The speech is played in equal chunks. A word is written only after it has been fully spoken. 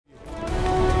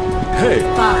Hey.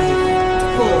 5,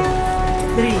 4,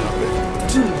 3,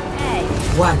 2,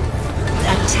 1.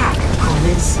 Attack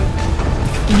commencing.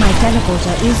 My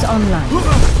teleporter is online.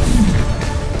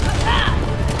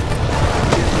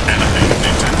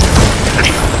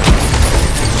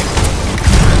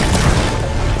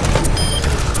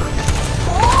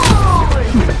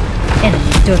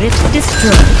 Enemy turret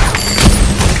destroyed.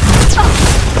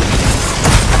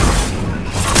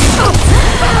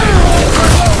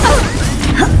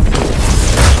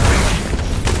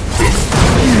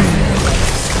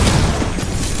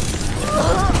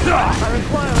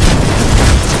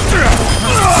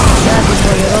 That is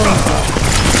for your own.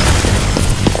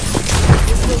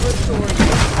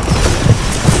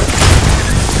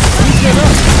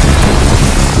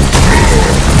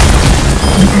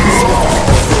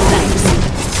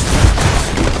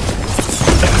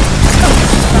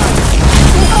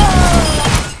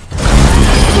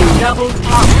 Double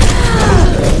up.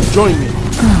 Join me.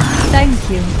 Thank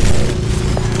you.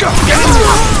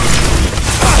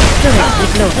 Turret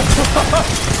deployed.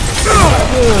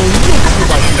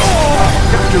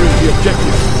 Capturing the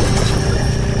objective.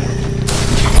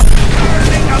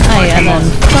 I am on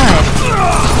fire.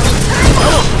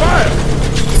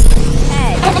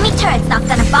 Enemy turret's not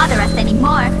gonna bother us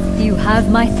anymore. You have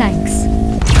my thanks.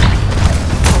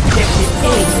 Objective A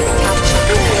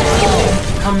captured.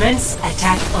 Commence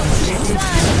attack on objective.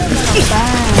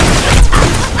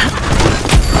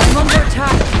 I'm under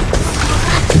attack.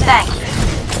 Thanks.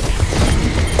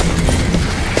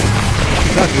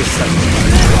 That was something.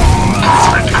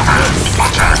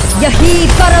 Yahi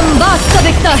param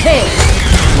vastavikta hai.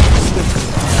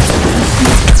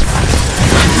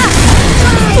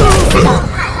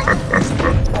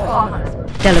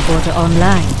 Teleporter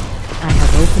online. I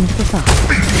have opened the file.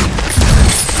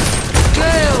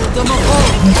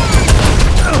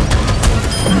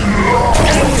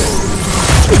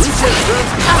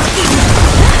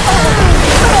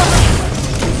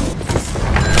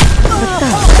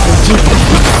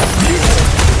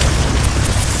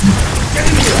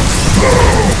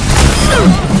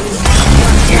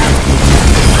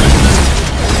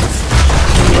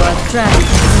 You are trapped in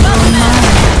your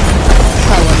mind.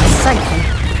 Power cycle.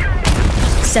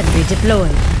 Sentry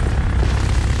deployed.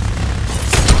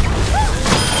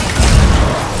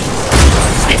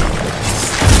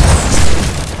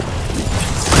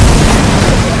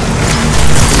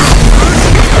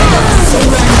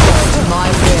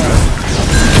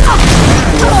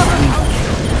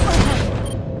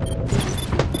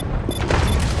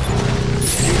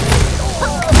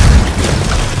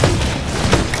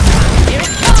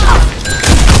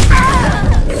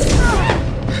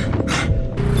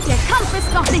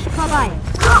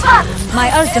 My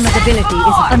ultimate ability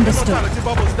is understood.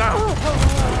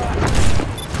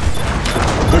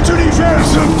 The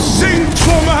Tunisians sing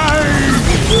for mine!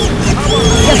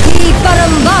 Yahi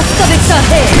param vastavikta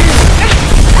hai.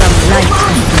 From light.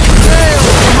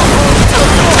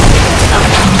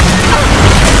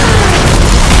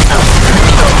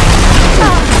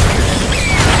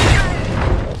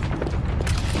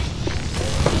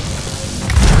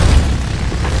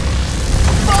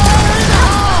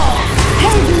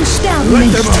 Let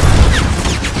them up!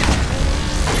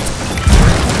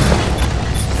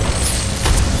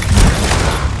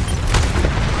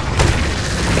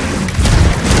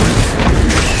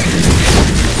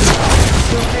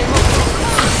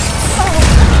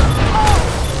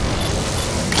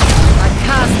 I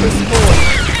cast this force.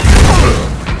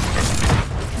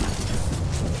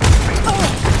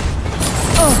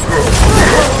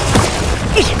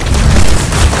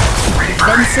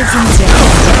 Fences in zero.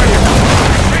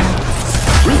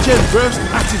 Regen burst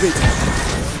activated.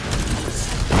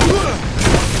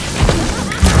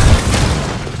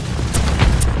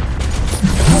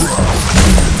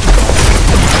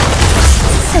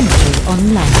 Sentry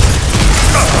online.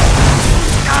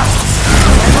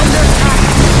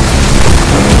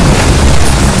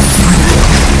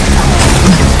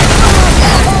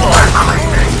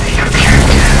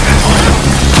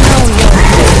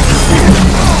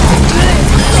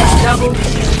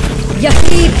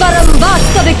 Yahi param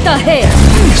vastavikta hai.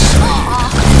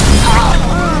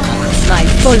 My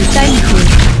full thank you.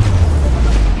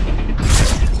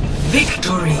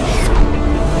 Victory.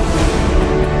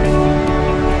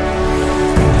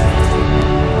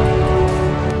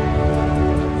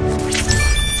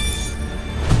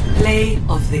 Play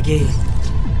of the game.